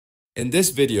In this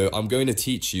video, I'm going to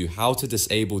teach you how to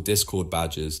disable Discord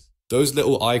badges. Those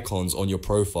little icons on your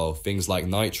profile, things like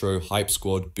Nitro, Hype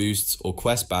Squad, Boosts, or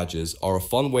Quest badges, are a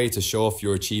fun way to show off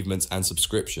your achievements and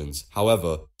subscriptions.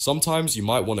 However, sometimes you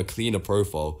might want a cleaner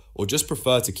profile or just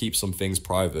prefer to keep some things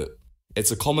private.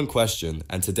 It's a common question,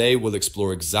 and today we'll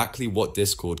explore exactly what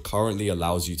Discord currently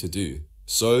allows you to do.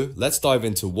 So let's dive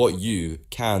into what you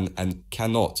can and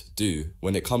cannot do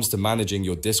when it comes to managing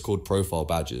your Discord profile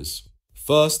badges.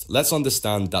 First, let's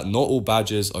understand that not all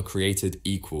badges are created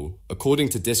equal. According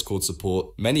to Discord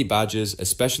support, many badges,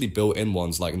 especially built-in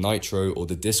ones like Nitro or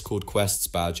the Discord Quests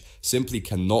badge, simply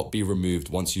cannot be removed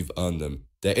once you've earned them.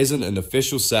 There isn't an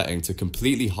official setting to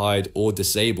completely hide or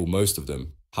disable most of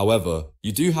them. However,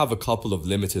 you do have a couple of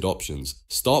limited options.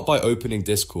 Start by opening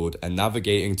Discord and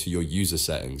navigating to your user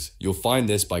settings. You'll find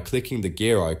this by clicking the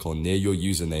gear icon near your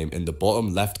username in the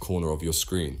bottom left corner of your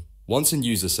screen. Once in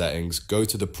user settings, go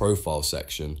to the profile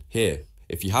section. Here,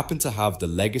 if you happen to have the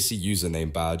legacy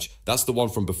username badge, that's the one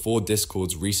from before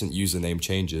Discord's recent username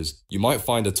changes, you might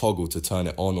find a toggle to turn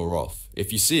it on or off.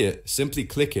 If you see it, simply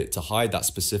click it to hide that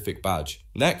specific badge.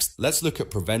 Next, let's look at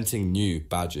preventing new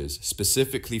badges,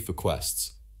 specifically for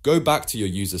quests. Go back to your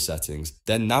user settings,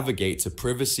 then navigate to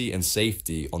privacy and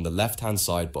safety on the left-hand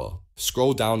sidebar.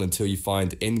 Scroll down until you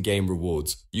find in-game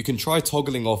rewards. You can try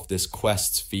toggling off this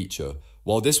quests feature.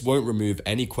 While this won't remove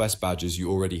any quest badges you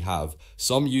already have,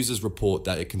 some users report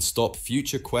that it can stop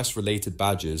future quest-related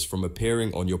badges from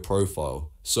appearing on your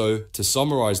profile. So, to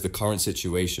summarize the current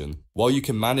situation, while you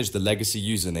can manage the legacy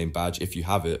username badge if you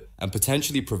have it, and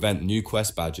potentially prevent new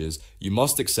quest badges, you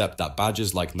must accept that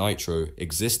badges like Nitro,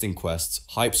 existing quests,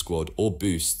 Hype Squad, or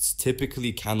Boosts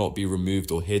typically cannot be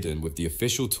removed or hidden with the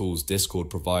official tools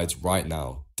Discord provides right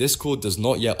now. Discord does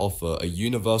not yet offer a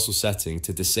universal setting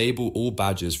to disable all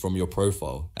badges from your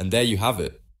profile, and there you have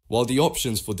it. While the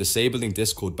options for disabling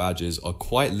Discord badges are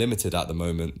quite limited at the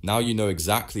moment, now you know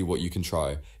exactly what you can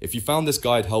try. If you found this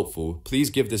guide helpful, please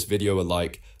give this video a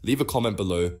like, leave a comment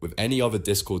below with any other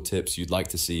Discord tips you'd like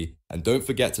to see, and don't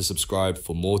forget to subscribe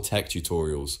for more tech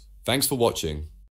tutorials. Thanks for watching.